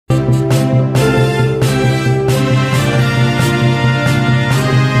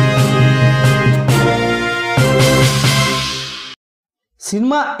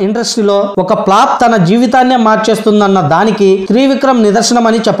Cinema ఇండస్ట్రీలో ఒక flop తన జీవితాన్నే మార్చేస్తుందన్న దానికి త్రివిక్రమ్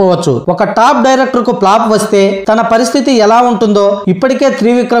నిదర్శనమని చెప్పవచ్చు. ఒక టాప్ డైరెక్టర్ కు ఫ్లాప్ వస్తే తన పరిస్థితి ఎలా ఉంటుందో ఇప్పటికే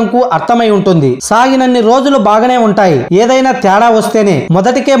త్రివిక్రమ్ కు అర్థమై ఉంటుంది. సాగినన్ని రోజులు బాగానే ఉంటాయి, ఏదైనా తేడా వస్తేనే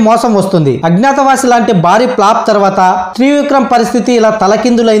మొదటికే మోసం వస్తుంది. అజ్ఞాతవాసి లాంటి భారీ ఫ్లాప్ తర్వాత త్రివిక్రమ్ పరిస్థితి ఇలా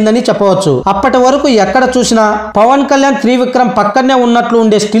తలకిందులైందని చెప్పవచ్చు. అప్పటి వరకు ఎక్కడ చూసినా పవన్ కళ్యాణ్ త్రివిక్రమ్ పక్కనే ఉన్నట్లు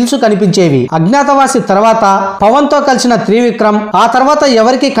ఉండే స్టిల్స్ కనిపించేవి. అజ్ఞాతవాసి తర్వాత పవన్ తో కలిసిన త్రివిక్రమ్ ఆ తర్వాత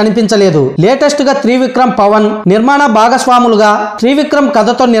ఎవరికి కనిపించలేదు. లేటెస్ట్ గా త్రివిక్రమ్ పవన్ నిర్మాణ భాగస్వాములుగా త్రివిక్రమ్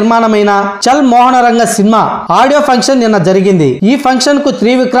కథతో నిర్మాణమైన చల్ మోహన రంగ సినిమా ఆడియో ఫంక్షన్ నిన్న జరిగింది. ఈ ఫంక్షన్ కు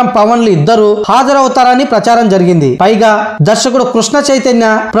త్రివిక్రమ్ పవన్లు ఇద్దరు హాజరవుతారని ప్రచారం జరిగింది. పైగా దర్శకుడు కృష్ణ చైతన్య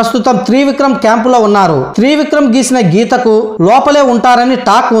ప్రస్తుతం త్రివిక్రమ్ క్యాంపులో ఉన్నారు. త్రివిక్రమ్ గీసిన గీతకు లోపలే ఉంటారని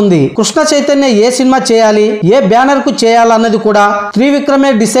టాక్ ఉంది. కృష్ణ చైతన్య ఏ సినిమా చేయాలి, ఏ బ్యానర్ కు చేయాలన్నది కూడా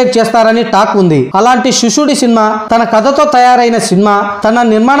త్రివిక్రమే డిసైడ్ చేస్తారని టాక్ ఉంది. అలాంటి శిశుడి సినిమా, తన కథతో తయారైన సినిమా, తన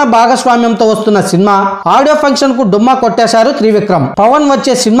నిర్మాణ భాగస్వామ్యంతో వస్తున్న సినిమా ఆడియో ఫంక్షన్ కు డుమ్మా కొట్టేశారు త్రివిక్రమ్. పవన్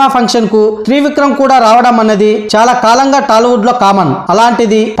వచ్చే సినిమా ఫంక్షన్ కు త్రివిక్రమ్ కూడా రావడం అన్నది చాలా కాలంగా టాలీవుడ్ లో కామన్.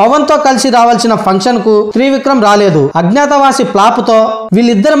 అలాంటిది పవన్ తో కలిసి రావాల్సిన ఫంక్షన్ కు త్రివిక్రమ్ రాలేదు. అజ్ఞాతవాసి ఫ్లాప్ తో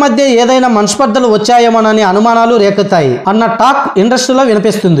వీళ్ళిద్దరి మధ్య ఏదైనా మనస్పర్ధలు వచ్చాయేమోనని అనుమానాలు రేకెత్తాయి అన్న టాక్ ఇండస్ట్రీలో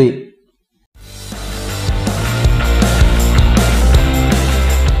వినిపిస్తుంది.